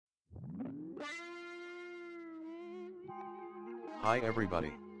Hi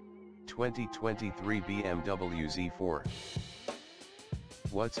everybody. 2023 BMW Z4.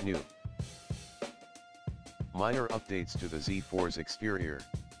 What's new? Minor updates to the Z4's exterior.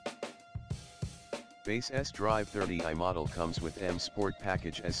 Base S-Drive 30i model comes with M Sport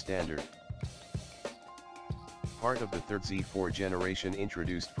package as standard. Part of the third Z4 generation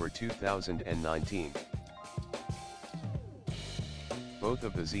introduced for 2019. Both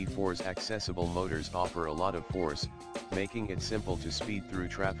of the Z4's accessible motors offer a lot of force, making it simple to speed through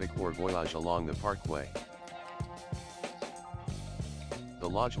traffic or voyage along the parkway. The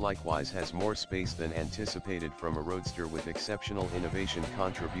Lodge likewise has more space than anticipated from a roadster with exceptional innovation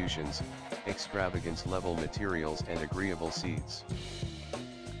contributions, extravagance level materials and agreeable seats.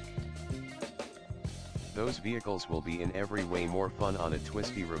 Those vehicles will be in every way more fun on a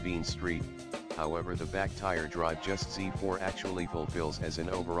twisty ravine street, however the back tire drive just Z4 actually fulfills as an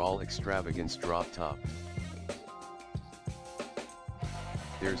overall extravagance drop top.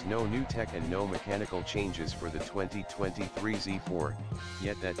 There's no new tech and no mechanical changes for the 2023 Z4,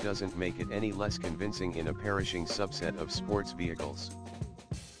 yet that doesn't make it any less convincing in a perishing subset of sports vehicles.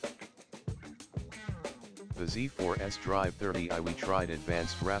 The Z4 S-Drive 30i we tried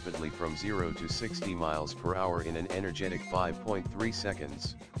advanced rapidly from 0 to 60 miles per hour in an energetic 5.3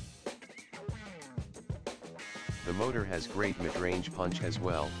 seconds. The motor has great mid-range punch as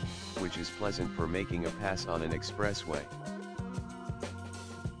well, which is pleasant for making a pass on an expressway.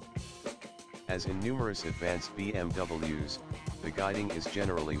 As in numerous advanced BMWs, the guiding is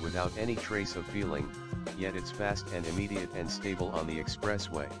generally without any trace of feeling, yet it's fast and immediate and stable on the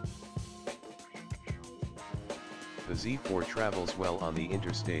expressway. The Z4 travels well on the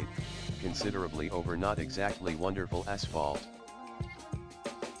interstate, considerably over not exactly wonderful asphalt.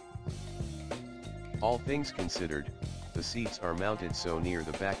 All things considered, the seats are mounted so near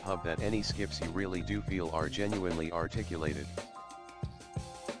the back hub that any skips you really do feel are genuinely articulated.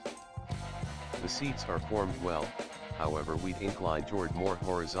 The seats are formed well, however we'd incline toward more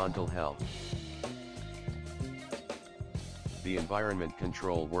horizontal help. The environment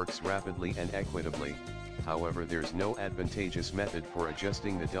control works rapidly and equitably, however there's no advantageous method for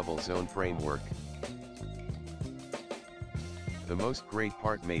adjusting the double zone framework. The most great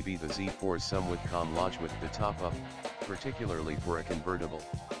part may be the Z4's somewhat calm lodge with the top up, particularly for a convertible.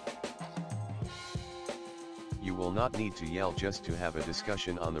 You will not need to yell just to have a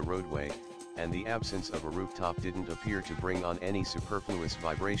discussion on the roadway, and the absence of a rooftop didn't appear to bring on any superfluous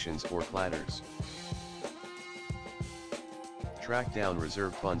vibrations or clatters. Track down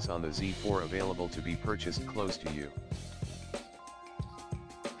reserve funds on the Z4 available to be purchased close to you.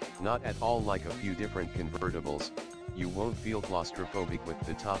 Not at all like a few different convertibles, you won't feel claustrophobic with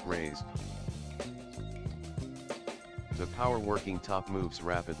the top raised. The power working top moves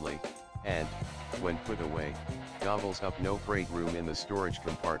rapidly, and, when put away, gobbles up no freight room in the storage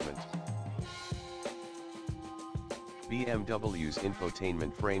compartment. BMW's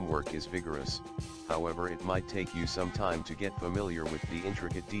infotainment framework is vigorous, however it might take you some time to get familiar with the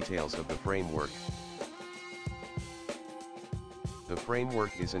intricate details of the framework. The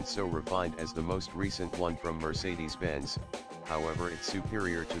framework isn't so refined as the most recent one from Mercedes-Benz, however it's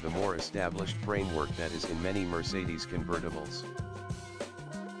superior to the more established framework that is in many Mercedes convertibles.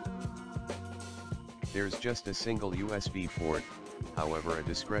 There's just a single USB port, however a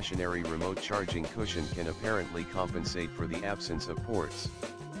discretionary remote charging cushion can apparently compensate for the absence of ports.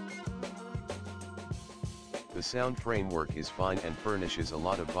 The sound framework is fine and furnishes a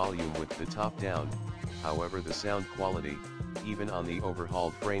lot of volume with the top down, however the sound quality, even on the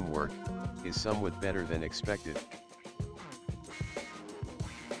overhauled framework, is somewhat better than expected.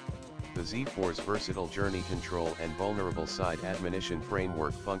 The Z4's versatile journey control and vulnerable side admonition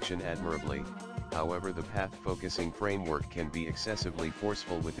framework function admirably, however the path-focusing framework can be excessively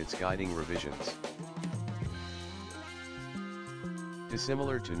forceful with its guiding revisions.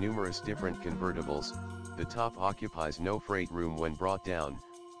 Dissimilar to numerous different convertibles, the top occupies no freight room when brought down,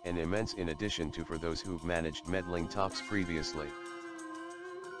 an immense in addition to for those who've managed meddling tops previously.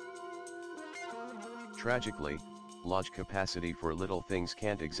 Tragically, lodge capacity for little things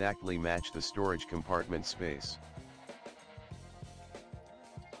can't exactly match the storage compartment space.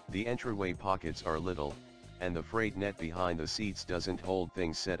 The entryway pockets are little, and the freight net behind the seats doesn't hold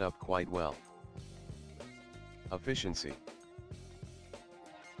things set up quite well. Efficiency.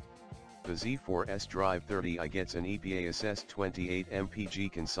 The Z4 S-Drive 30i gets an EPA-assessed 28 mpg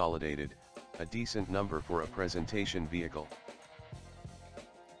consolidated, a decent number for a presentation vehicle.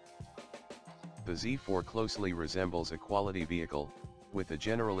 The Z4 closely resembles a quality vehicle, with a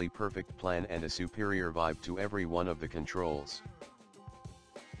generally perfect plan and a superior vibe to every one of the controls.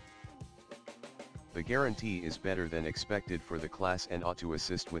 The guarantee is better than expected for the class and ought to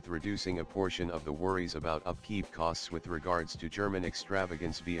assist with reducing a portion of the worries about upkeep costs with regards to German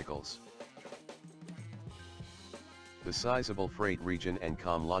extravagance vehicles. The sizable freight region and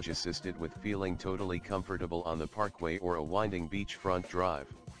camouflage assisted with feeling totally comfortable on the parkway or a winding beachfront drive.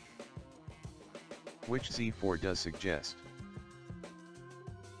 Which Z4 does suggest?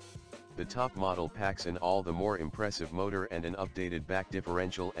 The top model packs an all the more impressive motor and an updated back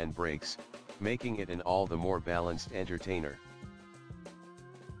differential and brakes, making it an all the more balanced entertainer.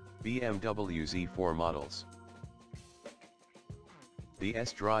 BMW Z4 models. The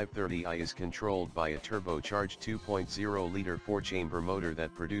S-Drive 30i is controlled by a turbocharged 2.0-liter 4-chamber motor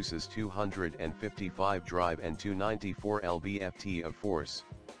that produces 255 drive and 294 lb-ft of force.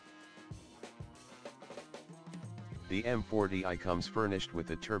 The M40i comes furnished with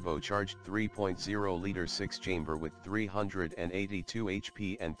a turbocharged 3.0-liter 6-chamber with 382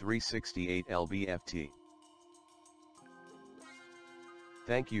 HP and 368 lb-ft.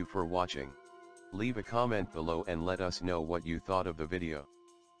 Thank you for watching. Leave a comment below and let us know what you thought of the video.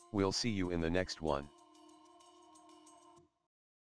 We'll see you in the next one.